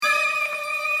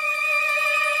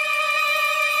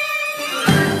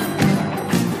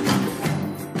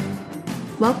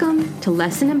Welcome to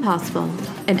Lesson Impossible,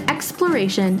 an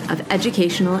exploration of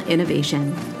educational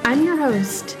innovation. I'm your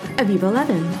host, Aviva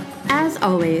Levin. As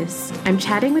always, I'm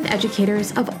chatting with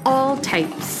educators of all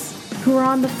types who are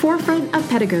on the forefront of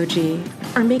pedagogy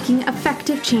or making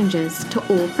effective changes to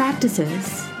old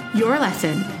practices. Your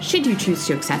lesson, should you choose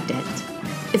to accept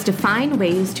it, is to find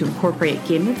ways to incorporate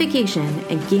gamification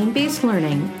and game-based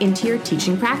learning into your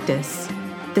teaching practice.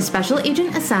 The special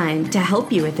agent assigned to help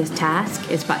you with this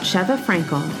task is Batsheva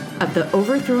Frankel of the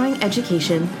Overthrowing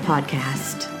Education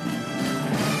podcast.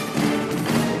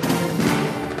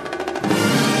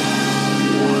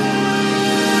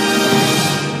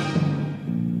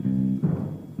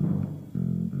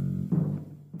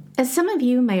 As some of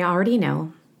you may already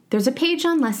know, there's a page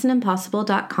on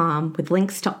lessonimpossible.com with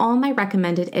links to all my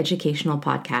recommended educational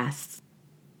podcasts.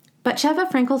 Batsheva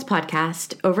Frankel's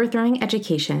podcast, Overthrowing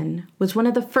Education, was one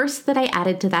of the first that I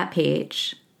added to that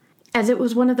page, as it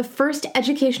was one of the first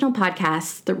educational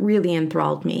podcasts that really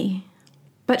enthralled me.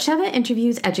 Batsheva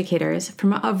interviews educators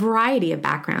from a variety of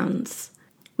backgrounds,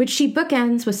 which she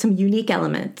bookends with some unique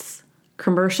elements.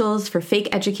 Commercials for fake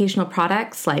educational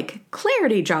products like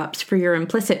clarity drops for your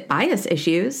implicit bias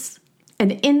issues,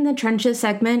 an In the Trenches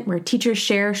segment where teachers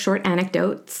share short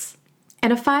anecdotes,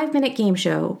 and a 5-minute game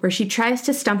show where she tries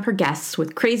to stump her guests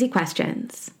with crazy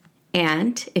questions.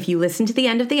 And if you listen to the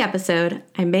end of the episode,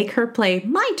 I make her play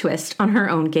my twist on her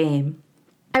own game.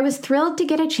 I was thrilled to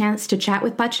get a chance to chat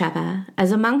with Batsheva,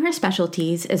 as among her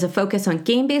specialties is a focus on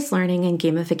game-based learning and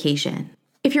gamification.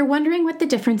 If you're wondering what the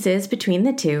difference is between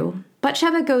the two,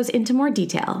 Batsheva goes into more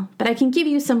detail, but I can give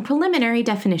you some preliminary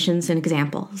definitions and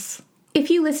examples.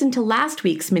 If you listened to last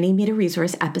week's Mini Meta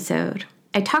Resource episode,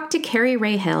 I talked to Carrie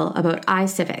Ray Hill about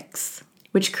iCivics,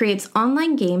 which creates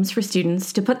online games for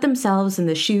students to put themselves in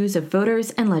the shoes of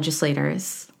voters and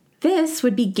legislators. This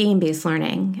would be game-based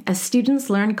learning, as students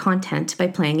learn content by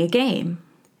playing a game.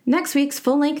 Next week's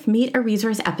full-length Meet a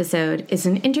Resource episode is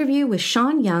an interview with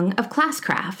Sean Young of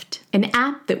Classcraft, an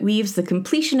app that weaves the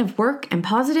completion of work and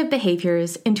positive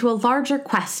behaviors into a larger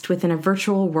quest within a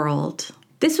virtual world.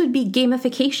 This would be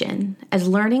gamification, as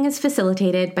learning is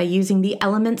facilitated by using the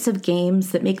elements of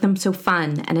games that make them so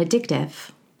fun and addictive.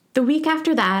 The week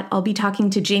after that, I'll be talking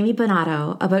to Jamie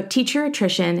Bonato about teacher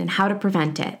attrition and how to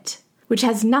prevent it, which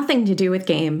has nothing to do with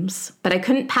games, but I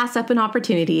couldn't pass up an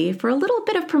opportunity for a little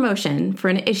bit of promotion for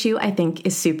an issue I think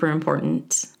is super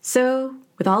important. So,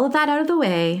 with all of that out of the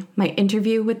way, my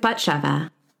interview with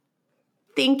Batsheva.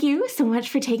 Thank you so much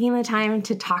for taking the time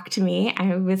to talk to me.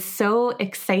 I was so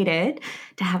excited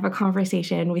to have a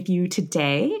conversation with you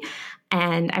today,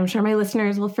 and I'm sure my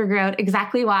listeners will figure out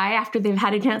exactly why after they've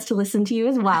had a chance to listen to you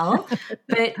as well.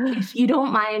 But if you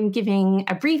don't mind giving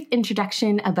a brief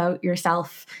introduction about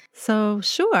yourself. So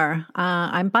sure.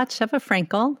 I'm Batsheva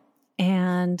Frankel,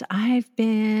 and I've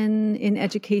been in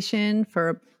education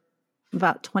for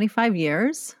about 25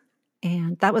 years.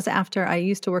 And that was after I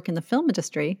used to work in the film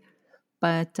industry.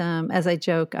 But as I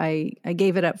joke, I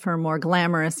gave it up for a more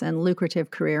glamorous and lucrative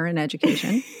career in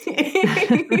education.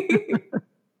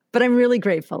 But I'm really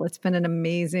grateful. It's been an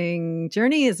amazing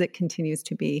journey as it continues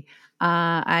to be.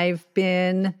 I've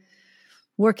been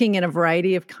working in a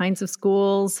variety of kinds of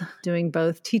schools, doing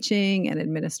both teaching and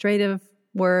administrative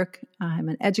work. I'm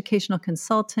an educational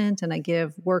consultant, and I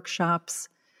give workshops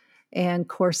and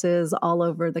courses all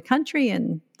over the country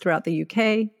and throughout the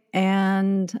UK.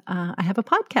 And I have a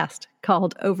podcast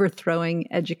called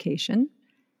Overthrowing Education,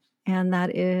 and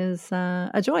that is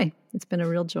a joy. It's been a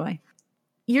real joy.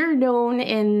 You're known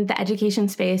in the education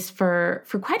space for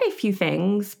quite a few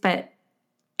things, but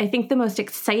I think the most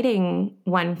exciting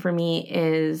one for me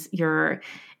is your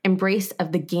embrace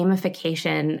of the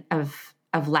gamification of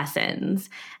lessons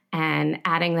and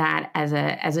adding that as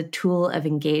a tool of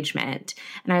engagement.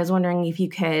 And I was wondering if you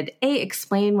could,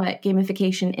 explain what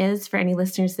gamification is for any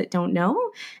listeners that don't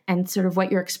know, and sort of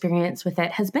what your experience with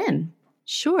it has been.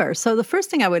 Sure. So the first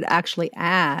thing I would actually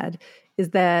add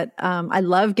is that I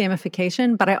love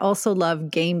gamification, but I also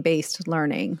love game-based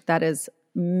learning. That is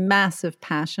massive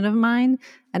passion of mine.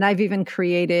 And I've even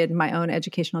created my own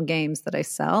educational games that I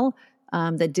sell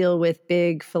that deal with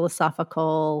big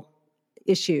philosophical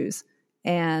issues.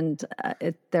 And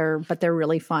they're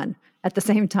really fun at the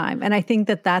same time. And I think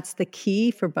that that's the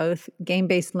key for both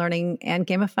game-based learning and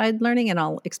gamified learning. And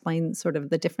I'll explain sort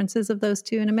of the differences of those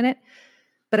two in a minute.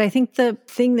 But I think the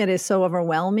thing that is so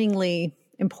overwhelmingly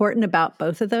important about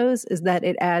both of those is that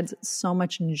it adds so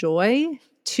much joy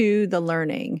to the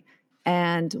learning.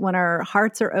 And when our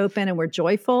hearts are open and we're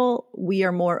joyful, we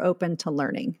are more open to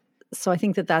learning. So I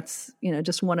think that that's,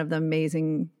 just one of the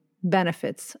amazing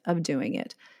benefits of doing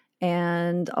it.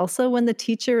 And also when the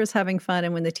teacher is having fun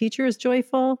and when the teacher is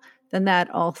joyful, then that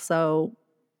also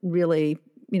really,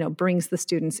 brings the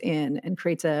students in and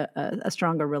creates a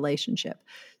stronger relationship.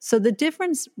 So the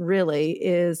difference really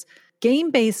is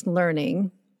game-based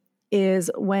learning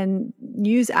is when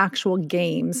you use actual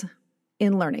games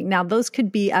in learning. Now, those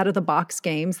could be out-of-the-box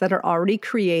games that are already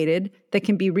created that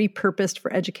can be repurposed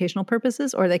for educational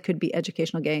purposes, or they could be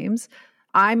educational games.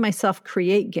 I myself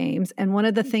create games, and one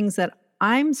of the things that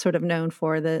I'm sort of known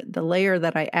for, the layer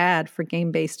that I add for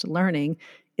game-based learning,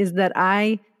 is that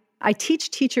I teach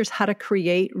teachers how to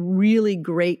create really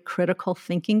great critical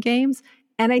thinking games,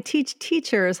 and I teach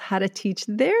teachers how to teach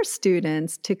their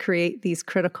students to create these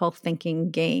critical thinking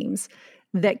games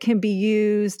that can be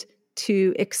used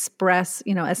to express,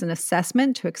 as an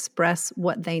assessment, to express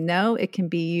what they know. It can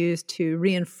be used to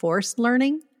reinforce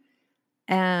learning,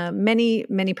 many,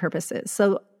 many purposes.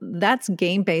 So that's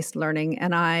game-based learning,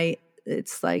 and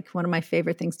it's like one of my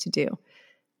favorite things to do.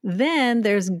 Then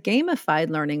there's gamified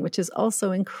learning, which is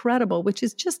also incredible, which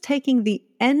is just taking the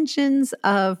engines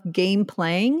of game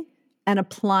playing and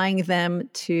applying them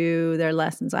to their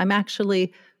lessons. I'm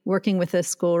actually working with a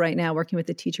school right now, working with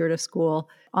a teacher at a school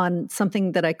on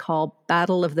something that I call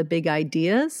Battle of the Big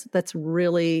Ideas. That's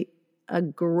really a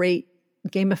great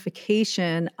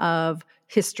gamification of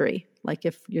history. Like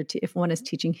if one is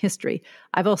teaching history.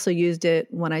 I've also used it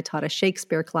when I taught a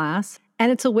Shakespeare class,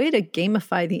 and it's a way to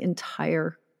gamify the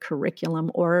entire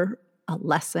curriculum or a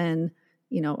lesson.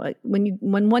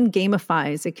 When one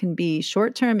gamifies, it can be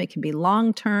short-term, it can be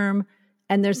long-term,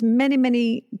 and there's many,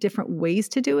 many different ways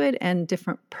to do it and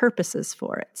different purposes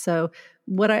for it. So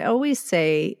what I always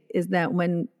say is that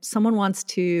when someone wants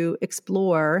to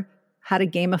explore how to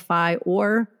gamify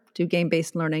or do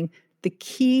game-based learning, the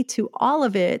key to all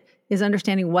of it is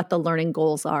understanding what the learning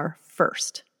goals are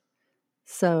first.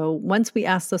 So once we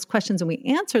ask those questions and we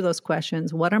answer those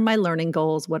questions, what are my learning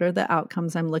goals? What are the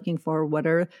outcomes I'm looking for? What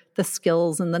are the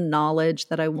skills and the knowledge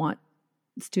that I want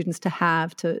students to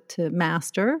have to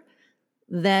master?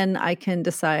 Then I can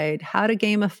decide how to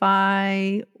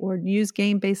gamify or use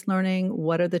game-based learning.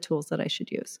 What are the tools that I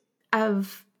should use?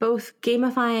 Of both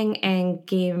gamifying and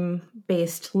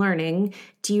game-based learning,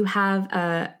 do you have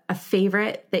a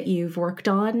favorite that you've worked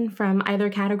on from either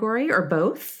category or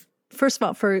both? First of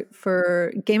all,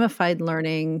 for gamified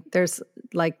learning, there's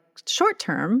like short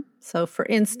term. So for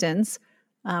instance,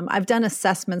 I've done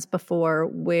assessments before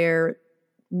where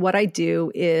what I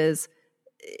do is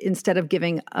instead of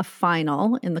giving a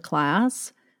final in the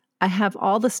class, I have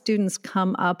all the students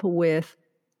come up with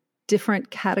different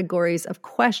categories of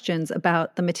questions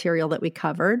about the material that we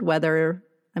covered, whether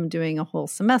I'm doing a whole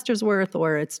semester's worth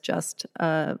or it's just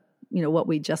what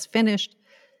we just finished.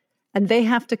 And they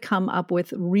have to come up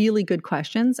with really good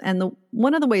questions. And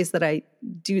one of the ways that I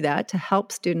do that to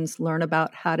help students learn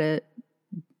about how to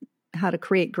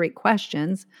create great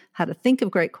questions, how to think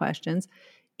of great questions,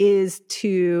 is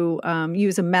to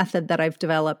use a method that I've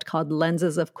developed called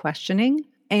lenses of questioning.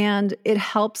 And it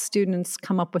helps students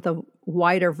come up with a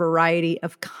wider variety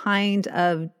of kind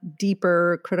of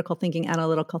deeper critical thinking,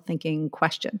 analytical thinking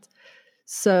questions.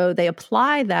 So they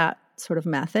apply that sort of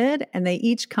method and they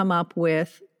each come up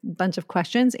with a bunch of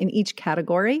questions in each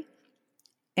category.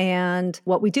 And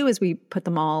what we do is we put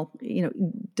them all,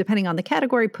 depending on the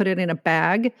category, put it in a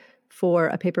bag, for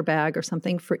a paper bag or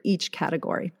something for each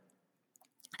category.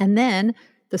 And then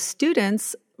the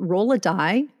students roll a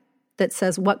die that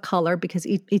says what color, because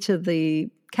each of the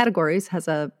categories has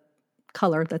a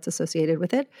color that's associated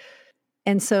with it.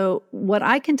 And so what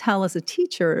I can tell as a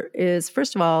teacher is,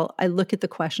 first of all, I look at the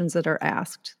questions that are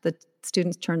asked. The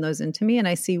students turn those into me and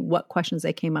I see what questions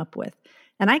they came up with.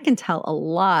 And I can tell a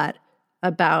lot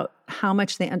about how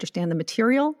much they understand the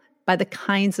material by the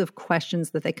kinds of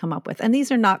questions that they come up with. And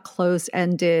these are not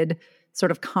closed-ended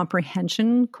sort of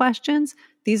comprehension questions.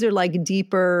 These are like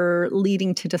deeper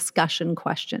leading to discussion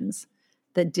questions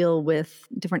that deal with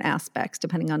different aspects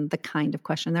depending on the kind of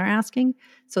question they're asking.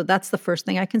 So that's the first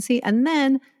thing I can see. And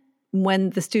then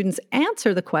when the students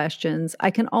answer the questions, I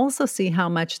can also see how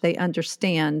much they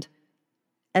understand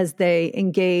as they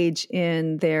engage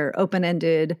in their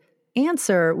open-ended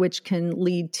answer, which can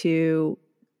lead to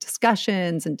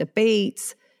discussions and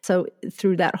debates. So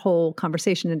through that whole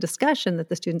conversation and discussion that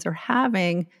the students are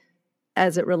having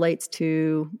as it relates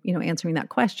to, answering that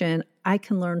question, I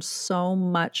can learn so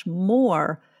much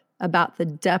more about the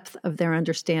depth of their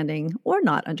understanding or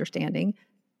not understanding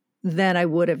than I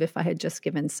would have if I had just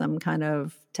given some kind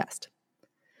of test.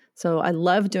 So I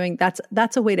love doing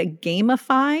that's a way to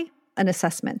gamify an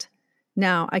assessment.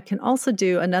 Now, I can also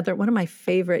do one of my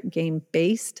favorite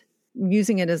game-based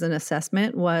using it as an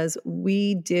assessment was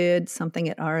we did something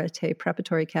at Arete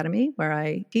Preparatory Academy where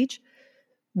I teach.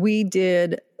 We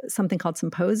did something called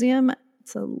Symposium.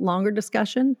 It's a longer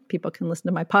discussion. People can listen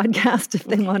to my podcast if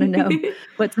they want to know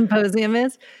what Symposium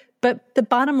is. But the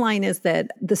bottom line is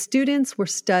that the students were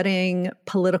studying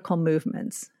political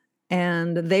movements,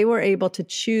 and they were able to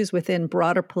choose within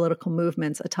broader political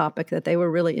movements a topic that they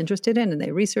were really interested in, and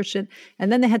they researched it.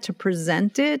 And then they had to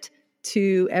present it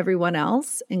to everyone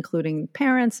else, including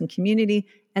parents and community.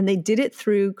 And they did it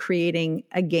through creating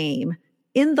a game.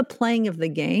 In the playing of the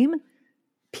game,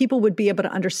 people would be able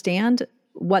to understand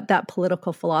what that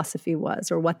political philosophy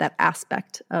was or what that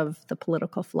aspect of the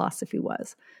political philosophy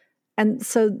was. And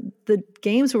so the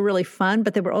games were really fun,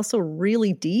 but they were also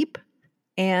really deep.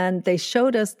 And they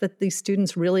showed us that these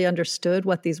students really understood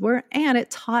what these were. And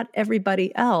it taught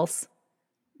everybody else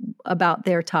about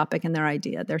their topic and their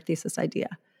idea, their thesis idea.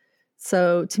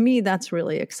 So to me, that's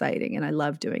really exciting. And I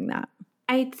love doing that.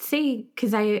 I'd say,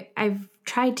 because I've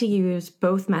tried to use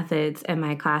both methods in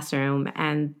my classroom.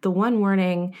 And the one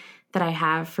warning that I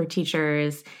have for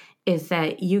teachers is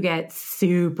that you get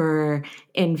super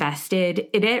invested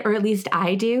in it, or at least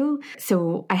I do.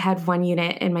 So I had one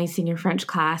unit in my senior French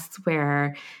class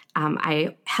where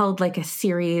I held like a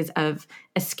series of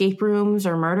escape rooms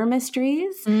or murder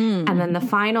mysteries. And then the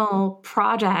final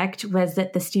project was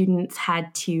that the students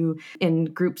had to, in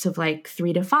groups of like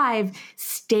 3 to 5,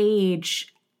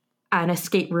 stage an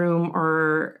escape room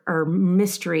or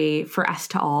mystery for us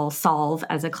to all solve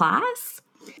as a class.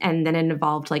 And then it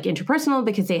involved like interpersonal,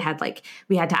 because they had like,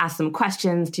 we had to ask them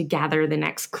questions to gather the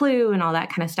next clue and all that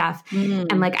kind of stuff.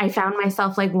 And like, I found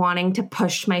myself like wanting to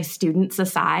push my students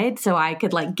aside so I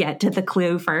could like get to the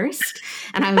clue first.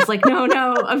 And I was like, no,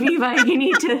 Aviva, you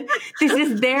need to, this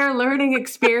is their learning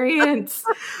experience.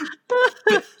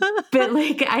 But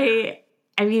like, I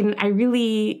mean, I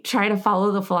really try to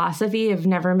follow the philosophy of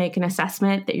never make an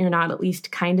assessment that you're not at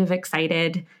least kind of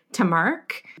excited to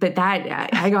mark. But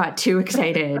that, I got too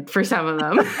excited for some of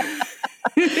them.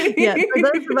 Yeah, for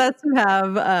those of us who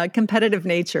have competitive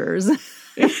natures,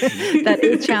 that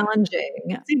is challenging.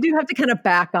 So you do have to kind of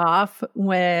back off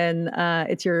when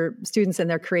it's your students and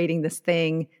they're creating this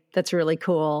thing that's really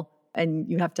cool, and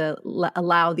you have to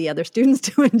allow the other students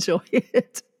to enjoy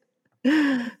it.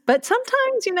 But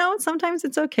sometimes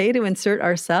it's okay to insert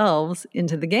ourselves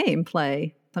into the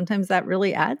gameplay. Sometimes that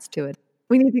really adds to it.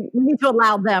 We need to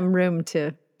allow them room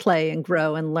to play and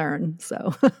grow and learn.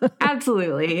 So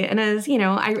absolutely. And as you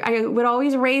know, I would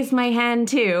always raise my hand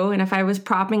too. And if I was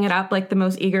propping it up like the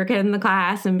most eager kid in the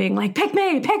class and being like, pick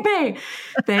me, then,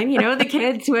 the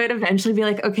kids would eventually be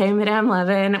like, okay, Madame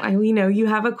Levin, we know you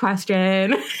have a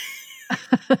question.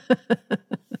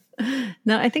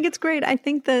 No, I think it's great. I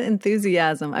think the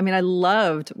enthusiasm, I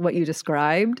loved what you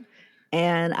described.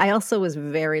 And I also was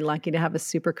very lucky to have a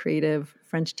super creative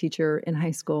French teacher in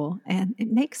high school. And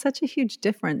it makes such a huge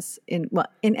difference in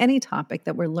any topic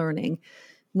that we're learning,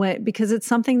 because it's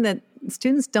something that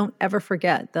students don't ever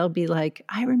forget. They'll be like,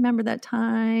 I remember that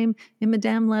time in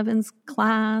Madame Levin's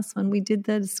class when we did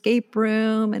the escape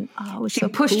room, and it was she so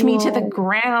pushed cool. me to the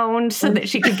ground so that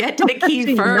she could get to the key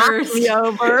she first. Knocked me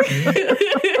over.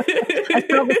 I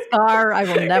still have a scar I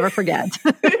will never forget.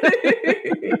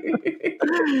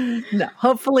 No,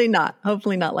 hopefully not.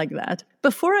 Hopefully not like that.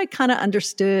 Before I kind of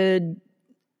understood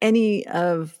any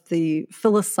of the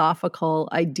philosophical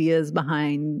ideas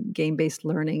behind game-based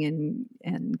learning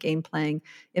and game playing,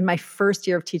 in my first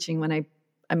year of teaching,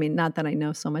 not that I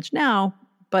know so much now,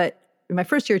 but in my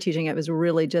first year of teaching, it was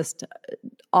really just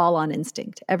all on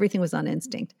instinct. Everything was on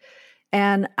instinct.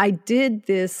 And I did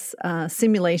this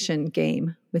simulation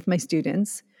game with my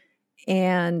students,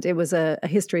 and it was a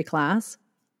history class.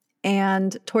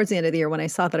 And towards the end of the year, when I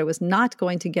saw that I was not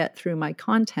going to get through my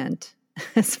content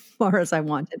as far as I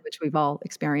wanted, which we've all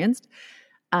experienced,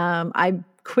 I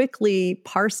quickly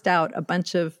parsed out a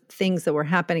bunch of things that were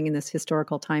happening in this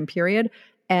historical time period.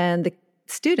 And the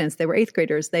students, they were 8th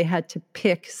graders, they had to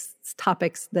pick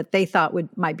topics that they thought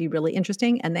might be really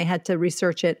interesting, and they had to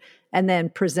research it and then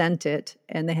present it.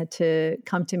 And they had to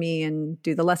come to me and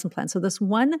do the lesson plan. So this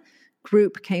one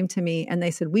group came to me and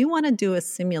they said, we want to do a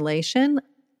simulation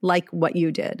like what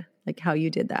you did, like how you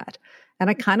did that.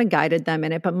 And I kind of guided them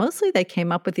in it, but mostly they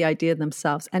came up with the idea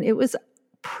themselves. And it was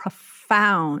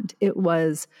profound. It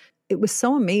was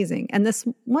so amazing. And this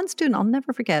one student, I'll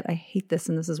never forget, I hate this,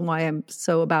 and this is why I'm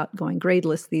so about going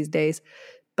gradeless these days,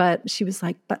 but she was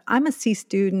like, but I'm a C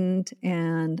student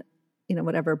and,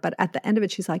 whatever. But at the end of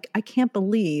it, she's like, I can't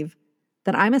believe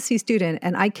that I'm a C student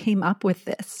and I came up with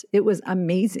this. It was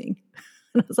amazing.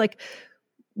 And I was like,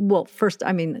 well, first,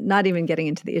 not even getting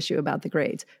into the issue about the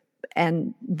grades.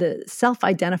 and the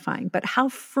self-identifying, but how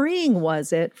freeing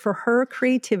was it for her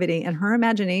creativity and her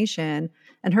imagination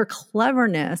and her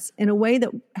cleverness in a way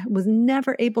that was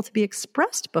never able to be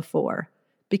expressed before,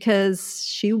 because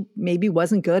she maybe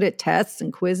wasn't good at tests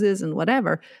and quizzes and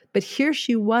whatever. But here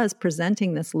she was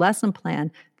presenting this lesson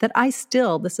plan that I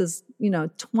still, this is,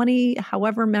 20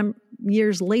 however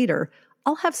years later,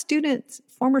 I'll have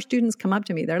former students come up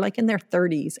to me. They're like in their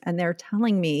 30s and they're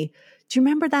telling me, do you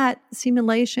remember that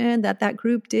simulation that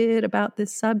group did about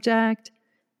this subject?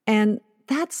 And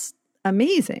that's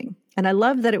amazing. And I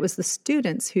love that it was the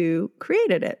students who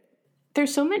created it.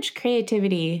 There's so much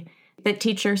creativity that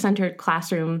teacher-centered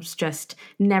classrooms just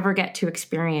never get to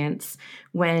experience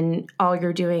when all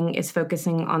you're doing is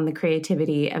focusing on the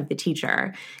creativity of the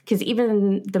teacher. Because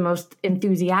even the most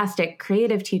enthusiastic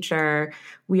creative teacher,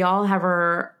 we all have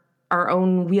our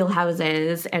own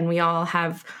wheelhouses, and we all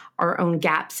have our own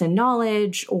gaps in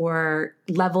knowledge or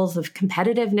levels of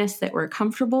competitiveness that we're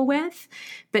comfortable with.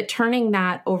 But turning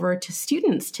that over to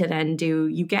students to then do,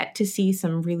 you get to see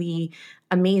some really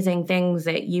amazing things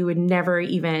that you would never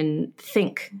even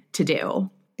think to do.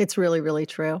 It's really, really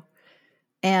true.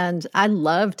 And I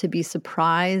love to be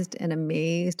surprised and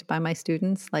amazed by my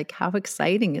students. Like, how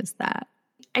exciting is that?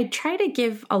 I try to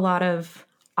give a lot of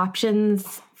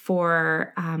options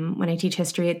for when I teach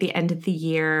history at the end of the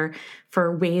year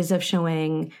for ways of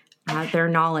showing their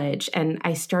knowledge. And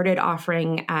I started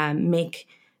offering make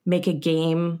a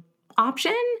game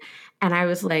option. And I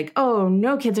was like, oh,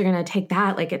 no kids are going to take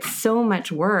that. Like, it's so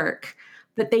much work.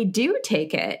 But they do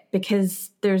take it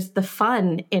because there's the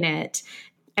fun in it.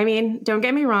 I mean, don't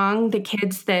get me wrong. The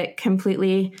kids that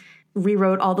completely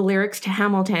rewrote all the lyrics to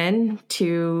Hamilton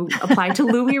to apply to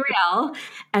Louis Riel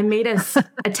and made us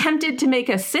attempted to make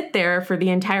us sit there for the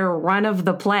entire run of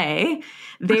the play.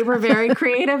 They were very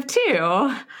creative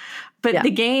too. But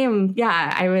the game,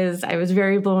 I was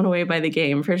very blown away by the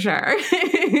game for sure.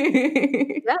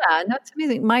 That's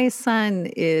amazing. My son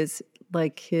is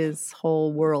like, his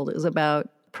whole world is about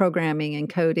programming and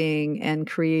coding and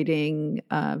creating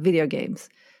video games.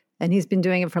 And he's been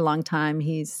doing it for a long time.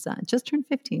 He's just turned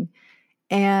 15.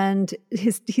 And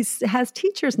he has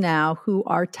teachers now who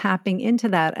are tapping into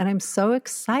that. And I'm so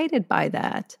excited by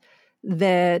that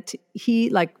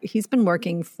he's been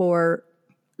working for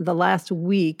the last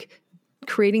week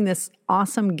creating this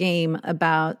awesome game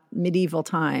about medieval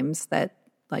times that,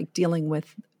 like, dealing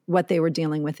with what they were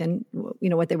dealing with and,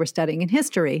 what they were studying in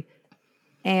history.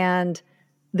 And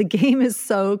the game is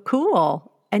so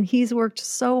cool. And he's worked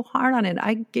so hard on it.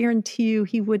 I guarantee you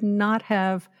he would not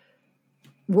have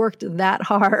worked that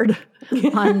hard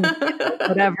on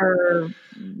whatever,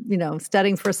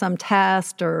 studying for some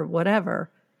test or whatever.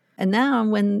 And now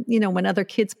when other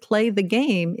kids play the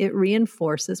game, it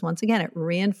reinforces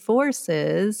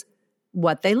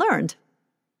what they learned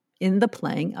in the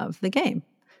playing of the game.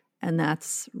 And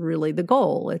that's really the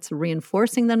goal. It's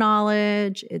reinforcing the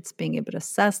knowledge. It's being able to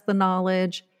assess the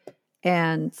knowledge.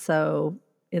 And so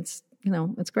it's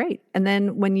great. And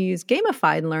then when you use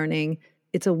gamified learning,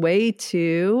 it's a way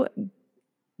to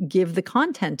give the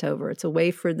content over. It's a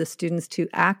way for the students to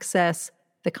access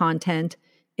the content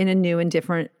in a new and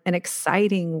different and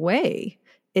exciting way.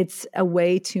 It's a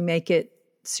way to make it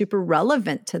super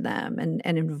relevant to them and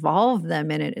involve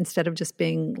them in it, instead of just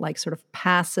being like sort of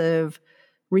passive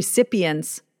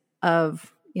recipients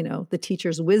of, the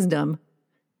teacher's wisdom.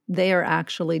 They are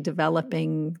actually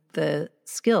developing the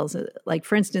skills. Like,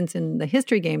 for instance, in the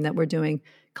history game that we're doing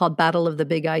called Battle of the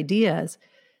Big Ideas,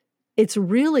 it's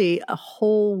really a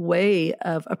whole way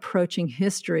of approaching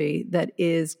history that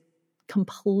is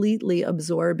completely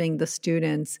absorbing the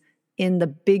students in the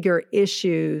bigger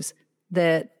issues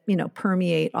that,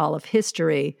 permeate all of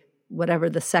history, whatever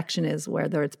the section is,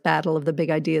 whether it's Battle of the Big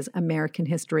Ideas, American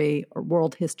history or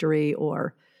world history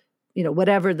or,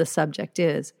 whatever the subject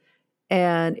is.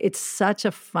 And it's such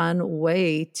a fun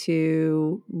way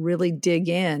to really dig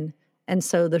in. And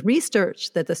so the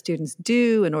research that the students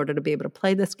do in order to be able to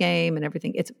play this game and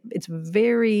everything, it's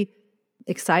very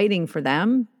exciting for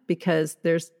them, because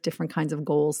there's different kinds of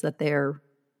goals that they're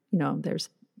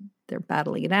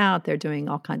battling it out. They're doing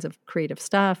all kinds of creative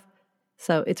stuff.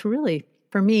 So it's really,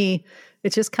 for me,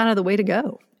 it's just kind of the way to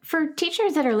go. For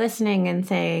teachers that are listening and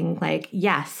saying, like,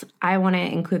 yes, I want to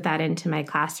include that into my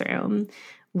classroom,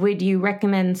 would you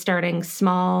recommend starting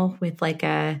small with like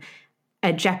a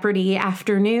Jeopardy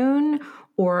afternoon,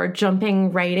 or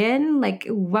jumping right in? Like,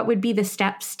 what would be the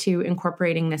steps to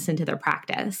incorporating this into their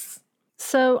practice?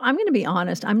 So I'm going to be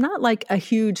honest. I'm not like a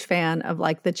huge fan of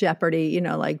like the Jeopardy,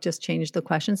 like just change the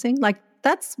questions thing. Like,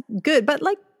 that's good, but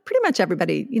like pretty much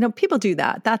everybody, people do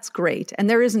that. That's great. And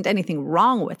there isn't anything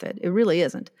wrong with it. It really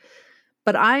isn't.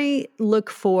 But I look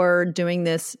for doing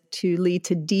this to lead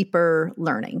to deeper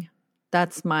learning.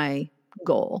 That's my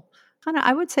goal.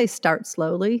 I would say start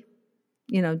slowly,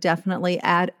 definitely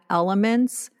add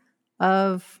elements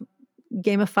of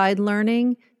gamified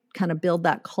learning, kind of build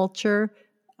that culture.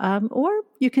 Or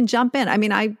you can jump in. I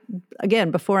mean,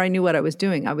 before I knew what I was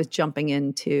doing, I was jumping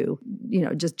into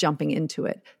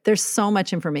it. There's so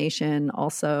much information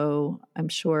also, I'm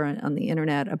sure, on the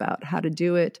internet about how to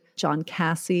do it. John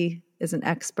Cassie is an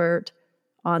expert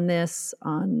on this,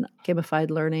 on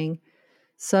gamified learning.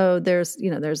 So there's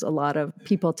a lot of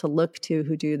people to look to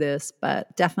who do this,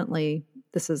 but definitely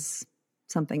this is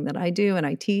something that I do and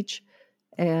I teach.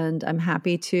 And I'm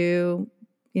happy to,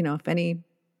 if any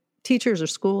teachers or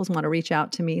schools want to reach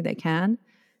out to me, they can,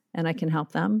 and I can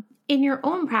help them. In your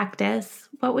own practice,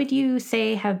 what would you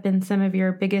say have been some of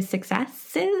your biggest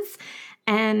successes?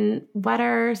 And what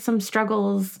are some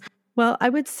struggles? Well, I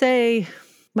would say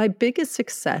my biggest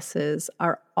successes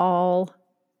are all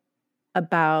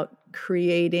about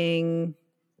creating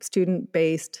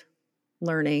student-based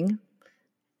learning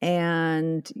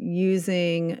and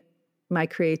using my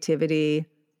creativity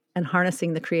and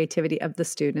harnessing the creativity of the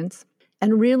students.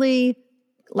 And really,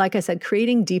 like I said,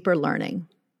 creating deeper learning.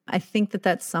 I think that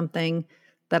that's something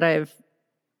that I've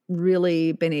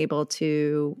really been able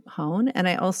to hone. And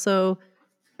I also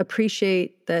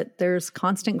appreciate that there's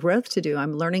constant growth to do.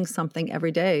 I'm learning something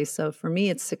every day. So for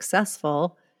me, it's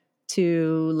successful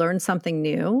to learn something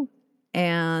new.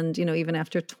 And, even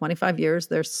after 25 years,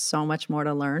 there's so much more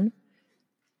to learn.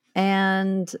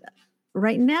 And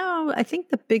right now, I think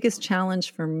the biggest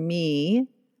challenge for me,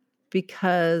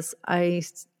 because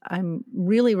I'm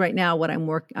really right now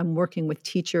I'm working with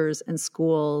teachers and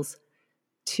schools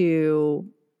to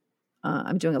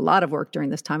I'm doing a lot of work during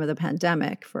this time of the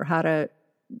pandemic for how to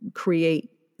create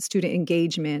student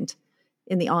engagement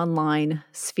in the online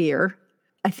sphere.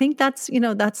 I think that's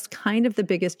kind of the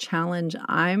biggest challenge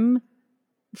I'm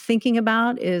thinking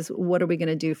about is what are we going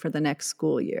to do for the next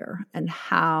school year and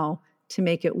how to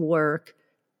make it work,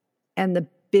 and the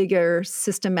bigger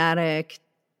systematic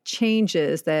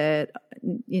changes that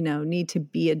need to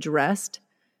be addressed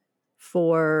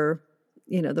for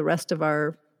the rest of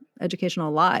our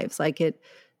educational lives.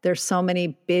 There's so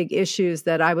many big issues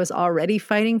that I was already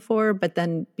fighting for, but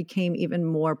then became even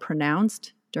more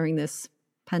pronounced during this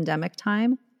pandemic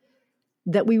time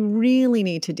that we really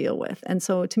need to deal with. And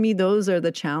so to me, those are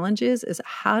the challenges, is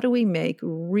how do we make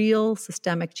real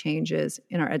systemic changes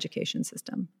in our education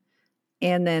system?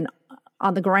 And then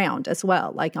on the ground as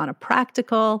well, like on a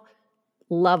practical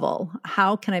level,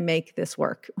 how can I make this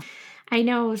work? I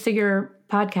know, so your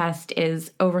podcast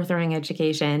is Overthrowing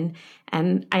Education,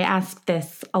 and I ask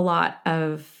this a lot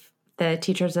of the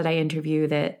teachers that I interview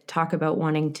that talk about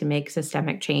wanting to make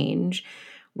systemic change,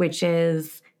 which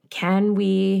is, can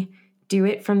we do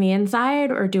it from the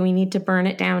inside, or do we need to burn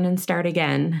it down and start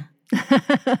again?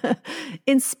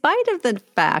 In spite of the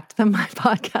fact that my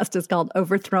podcast is called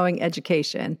Overthrowing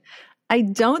Education, I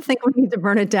don't think we need to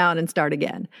burn it down and start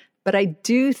again. But I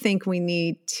do think we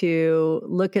need to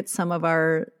look at some of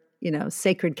our,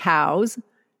 sacred cows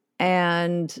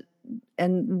and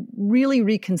really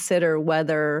reconsider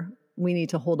whether we need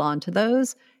to hold on to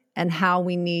those and how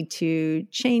we need to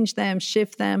change them,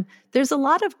 shift them. There's a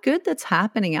lot of good that's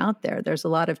happening out there. There's a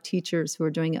lot of teachers who are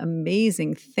doing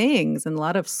amazing things and a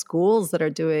lot of schools that are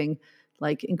doing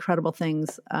incredible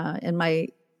things. In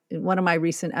one of my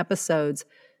recent episodes,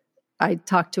 I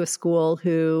talked to a school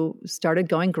who started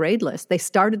going gradeless. They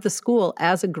started the school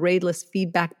as a gradeless,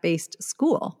 feedback-based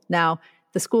school. Now,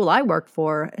 the school I work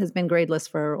for has been gradeless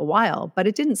for a while, but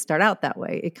it didn't start out that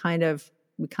way. We kind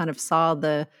of saw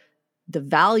the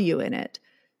value in it.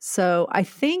 So I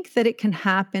think that it can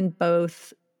happen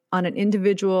both on an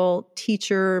individual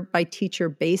teacher by teacher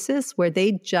basis, where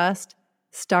they just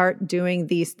start doing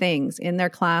these things in their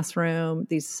classroom,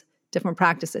 these different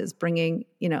practices, bringing,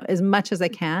 as much as they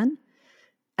can.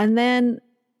 And then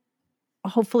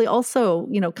hopefully also,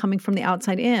 coming from the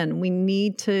outside in, we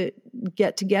need to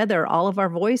get together all of our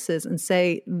voices and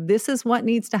say, this is what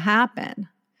needs to happen,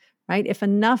 right? If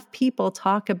enough people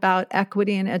talk about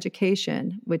equity in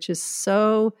education, which is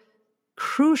so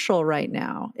crucial right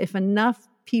now, if enough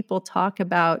people talk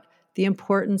about the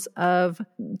importance of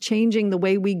changing the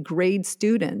way we grade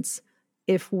students,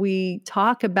 if we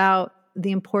talk about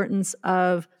the importance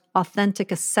of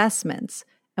authentic assessments,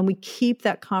 and we keep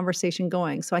that conversation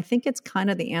going. So I think it's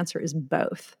kind of the answer is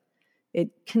both. It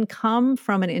can come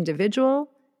from an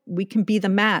individual. We can be the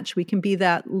match. We can be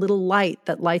that little light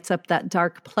that lights up that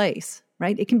dark place.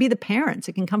 right? It can be the parents.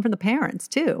 It can come from the parents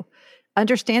too.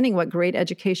 Understanding what great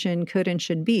education could and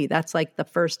should be. That's like the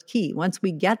first key. Once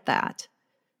we get that,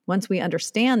 once we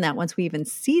understand that, once we even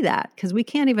see that, because we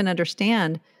can't even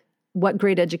understand what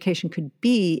great education could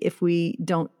be if we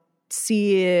don't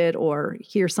see it or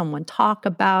hear someone talk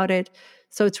about it.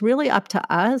 So it's really up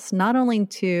to us not only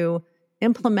to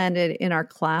implement it in our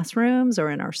classrooms or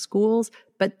in our schools,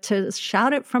 but to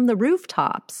shout it from the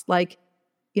rooftops, like,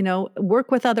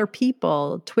 work with other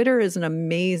people. Twitter is an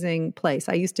amazing place.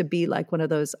 I used to be like one of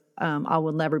those I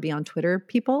will never be on Twitter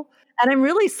people. And I'm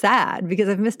really sad because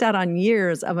I've missed out on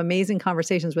years of amazing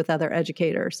conversations with other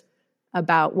educators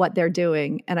about what they're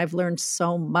doing. And I've learned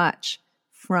so much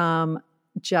from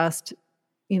just,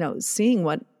 seeing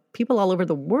what people all over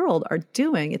the world are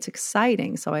doing. It's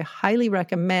exciting. So I highly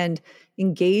recommend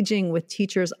engaging with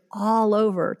teachers all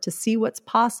over to see what's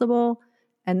possible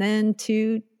and then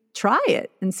to try it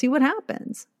and see what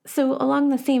happens. So along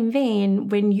the same vein,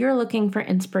 when you're looking for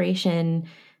inspiration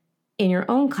in your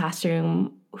own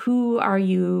classroom, who are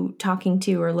you talking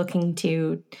to or looking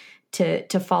to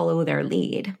follow their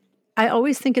lead? I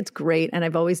always think it's great, and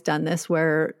I've always done this,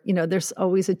 where, there's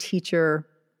always a teacher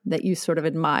that you sort of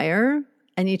admire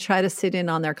and you try to sit in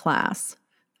on their class.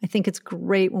 I think it's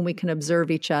great when we can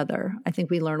observe each other. I think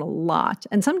we learn a lot.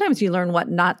 And sometimes you learn what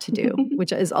not to do,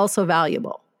 which is also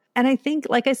valuable. And I think,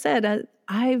 like I said,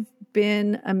 I've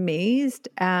been amazed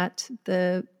at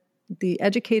the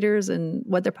educators and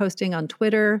what they're posting on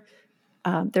Twitter.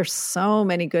 There's so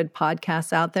many good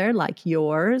podcasts out there like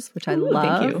yours, which I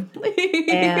love. Thank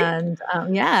you. And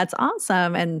it's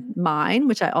awesome. And mine,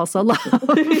 which I also love.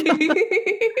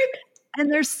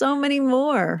 And there's so many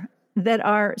more that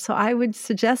are. So I would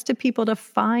suggest to people to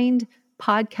find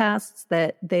podcasts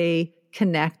that they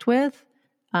connect with.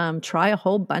 Try a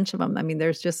whole bunch of them. I mean,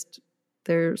 there's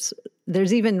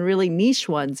even really niche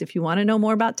ones. If you want to know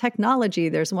more about technology,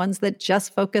 there's ones that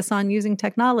just focus on using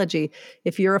technology.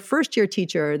 If you're a first-year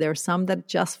teacher, there's some that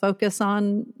just focus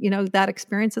on, that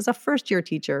experience as a first-year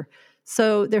teacher.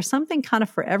 So there's something kind of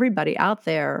for everybody out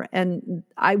there. And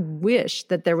I wish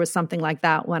that there was something like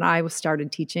that when I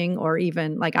started teaching, or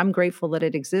even I'm grateful that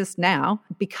it exists now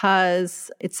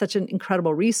because it's such an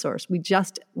incredible resource.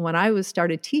 When I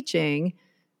started teaching,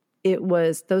 it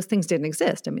was, those things didn't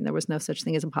exist. I mean, there was no such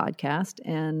thing as a podcast,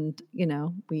 and,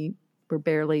 we were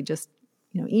barely just,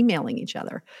 emailing each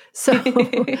other. So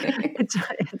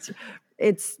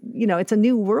it's a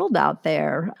new world out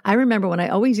there. I remember when I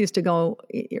always used to go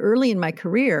early in my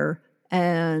career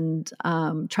and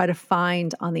try to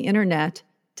find on the internet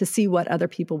to see what other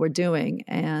people were doing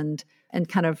and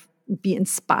kind of be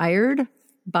inspired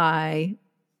by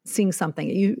seeing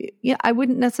something. I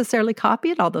wouldn't necessarily copy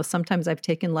it, although sometimes I've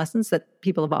taken lessons that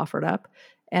people have offered up.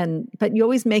 But you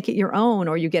always make it your own,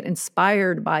 or you get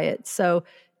inspired by it. So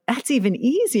that's even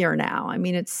easier now. I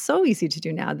mean, it's so easy to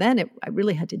do now. Then I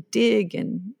really had to dig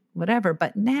and whatever.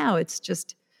 But now it's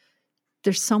just,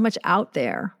 there's so much out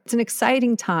there. It's an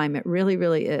exciting time. It really,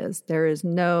 really is. There is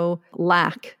no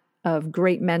lack of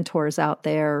great mentors out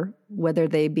there, whether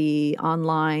they be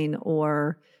online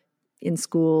or in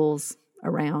schools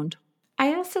around.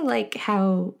 I also like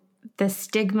how the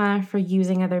stigma for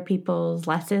using other people's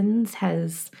lessons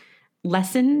has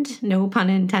lessened, no pun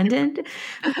intended,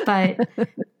 but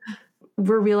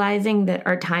we're realizing that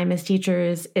our time as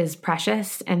teachers is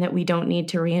precious and that we don't need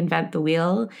to reinvent the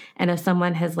wheel. And if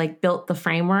someone has built the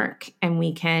framework and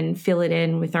we can fill it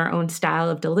in with our own style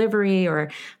of delivery or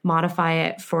modify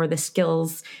it for the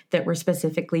skills that we're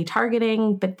specifically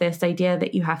targeting, but this idea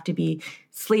that you have to be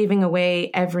slaving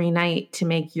away every night to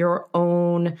make your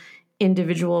own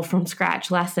individual from scratch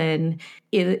lesson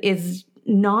is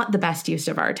not the best use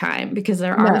of our time, because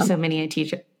there are so many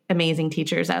amazing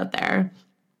teachers out there.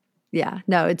 Yeah,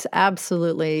 no, it's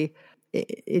absolutely,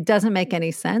 it doesn't make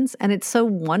any sense. And it's so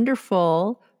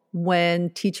wonderful when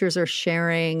teachers are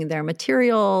sharing their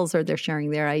materials or they're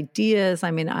sharing their ideas.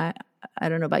 I mean, I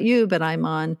don't know about you, but I'm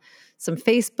on some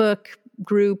Facebook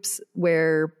groups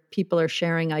where people are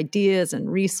sharing ideas and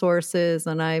resources.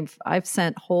 And I've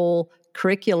sent whole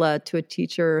curricula to a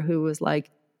teacher who was like,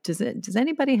 does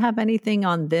anybody have anything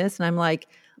on this? And I'm like,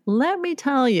 let me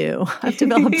tell you, I've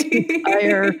developed an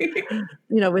entire,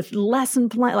 with lesson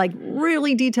plan,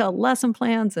 really detailed lesson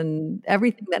plans and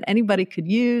everything that anybody could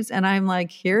use. And I'm like,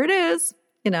 here it is.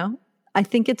 I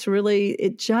think it's really,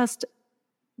 it just,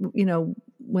 when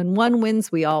one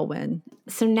wins, we all win.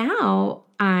 So now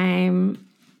I'm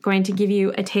going to give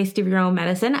you a taste of your own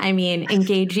medicine. I mean,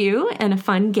 engage you in a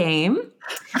fun game.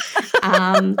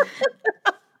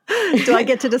 Do I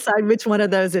get to decide which one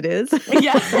of those it is?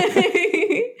 Yeah.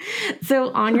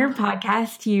 So on your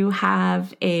podcast, you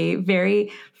have a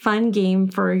very fun game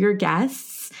for your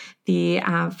guests, the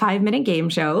 5-minute game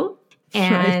show.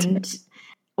 And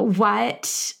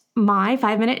what my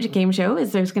 5-minute game show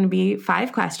is, there's going to be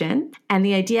 5 questions. And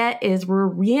the idea is we're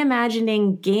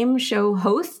reimagining game show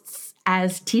hosts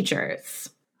as teachers.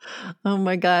 Oh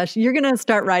my gosh. You're going to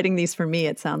start writing these for me,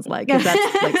 it sounds like. 'Cause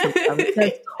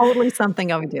that's totally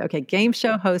something I would do. Okay. Game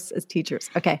show hosts as teachers.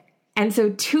 Okay. And so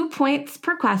 2 points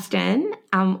per question,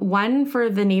 1 for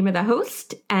the name of the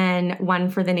host and 1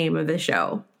 for the name of the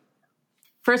show.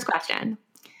 First question.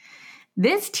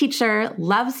 This teacher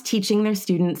loves teaching their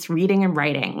students reading and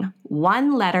writing,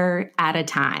 1 letter at a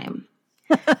time.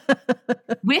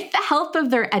 With the help of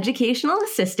their educational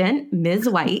assistant, Ms.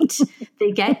 White,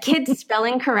 they get kids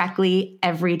spelling correctly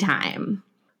every time.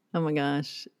 Oh my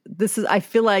gosh. I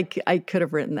feel like I could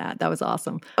have written that. That was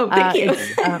awesome. Oh, thank you.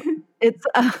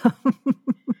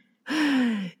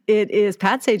 It is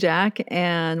Pat Sajak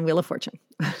and Wheel of Fortune.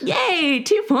 Yay,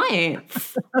 2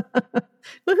 points.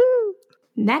 Woohoo.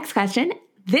 Next question.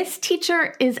 This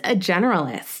teacher is a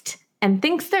generalist and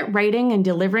thinks that writing and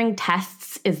delivering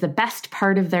tests is the best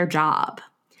part of their job.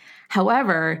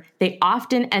 However, they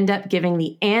often end up giving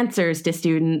the answers to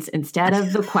students instead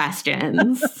of the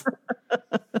questions.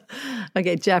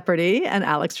 Okay, Jeopardy and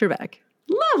Alex Trebek.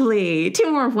 Lovely.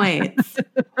 2 more points.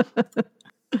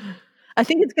 I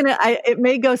think it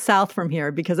may go south from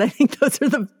here because I think those are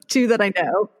the 2 that I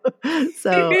know.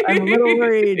 So I'm a little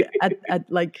worried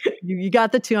you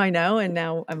got the 2 I know, and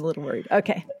now I'm a little worried.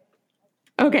 Okay.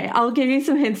 Okay. I'll give you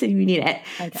some hints if you need it.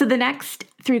 Okay. So the next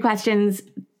 3 questions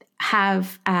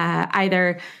have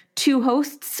either 2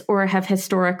 hosts or have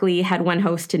historically had 1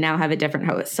 host and now have a different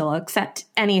host. So I'll accept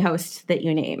any host that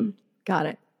you name. Got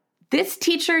it. This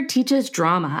teacher teaches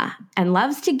drama and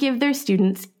loves to give their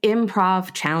students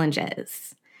improv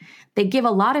challenges. They give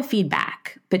a lot of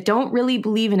feedback, but don't really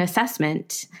believe in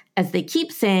assessment, as they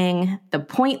keep saying the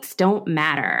points don't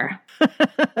matter. Well,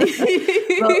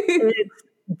 it's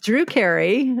Drew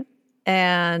Carey,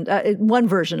 and one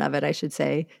version of it, I should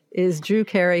say, is Drew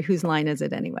Carey. Whose line is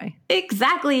it anyway?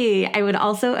 Exactly. I would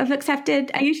also have accepted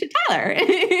Aisha Tyler.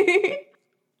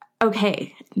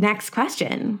 Okay, next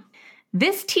question.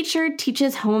 This teacher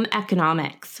teaches home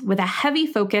economics with a heavy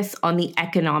focus on the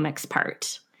economics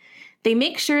part. They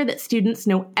make sure that students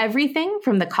know everything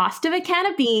from the cost of a can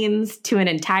of beans to an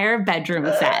entire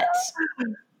bedroom set.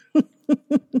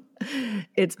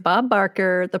 It's Bob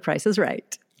Barker, The Price is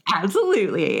Right.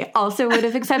 Absolutely. Also would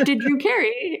have accepted Drew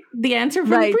Carey, the answer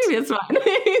from the previous one.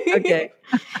 Okay.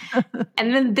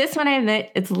 And then this one, I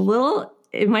admit,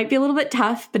 it might be a little bit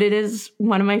tough, but it is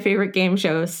one of my favorite game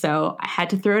shows, so I had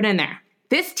to throw it in there.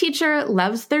 This teacher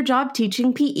loves their job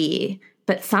teaching PE,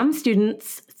 but some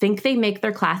students think they make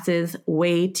their classes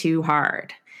way too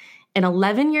hard. In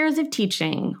 11 years of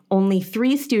teaching, only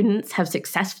 3 students have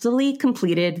successfully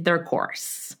completed their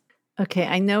course. Okay,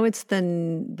 I know it's the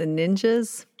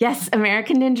Ninjas. Yes,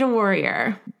 American Ninja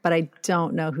Warrior. But I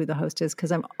don't know who the host is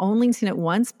because I've only seen it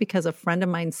once because a friend of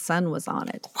mine's son was on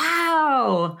it.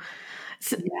 Wow.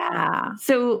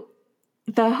 So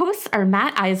the hosts are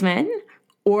Matt Eisman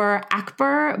or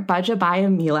Akbar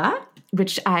Bajabayamila,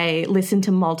 which I listened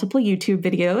to multiple YouTube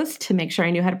videos to make sure I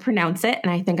knew how to pronounce it.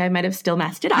 And I think I might have still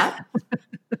messed it up.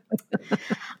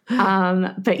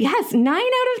 But yes, 9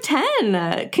 out of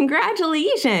 10.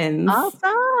 Congratulations.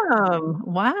 Awesome.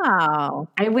 Wow.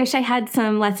 I wish I had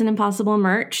some Lesson Impossible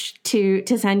merch to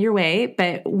send your way.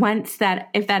 But if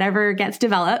that ever gets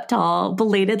developed, I'll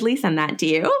belatedly send that to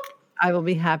you. I will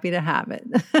be happy to have it.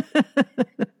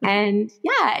 And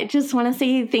yeah, I just want to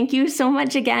say thank you so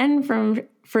much again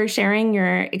for sharing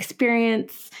your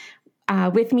experience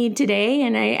with me today.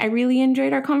 And I really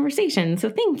enjoyed our conversation.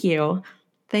 So thank you.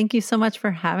 Thank you so much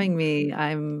for having me.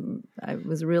 I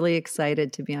was really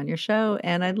excited to be on your show,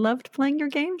 and I loved playing your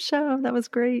game show. That was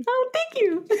great. Oh, thank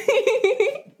you.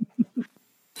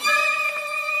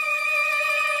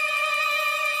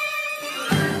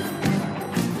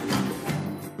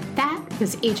 That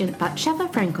was Agent Batsheva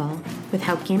Frankel with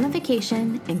how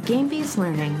gamification and game-based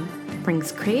learning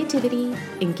brings creativity,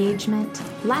 engagement,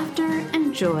 laughter,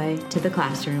 and joy to the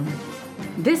classroom.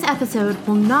 This episode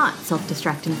will not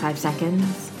self-destruct in 5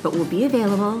 seconds, but will be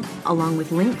available along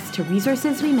with links to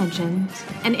resources we mentioned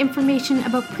and information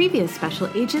about previous special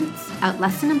agents at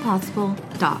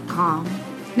lessonimpossible.com.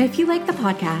 And if you like the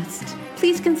podcast,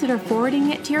 please consider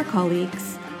forwarding it to your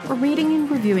colleagues or rating and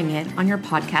reviewing it on your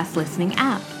podcast listening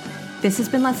app. This has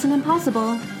been Lesson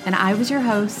Impossible, and I was your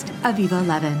host, Aviva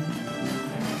Levin.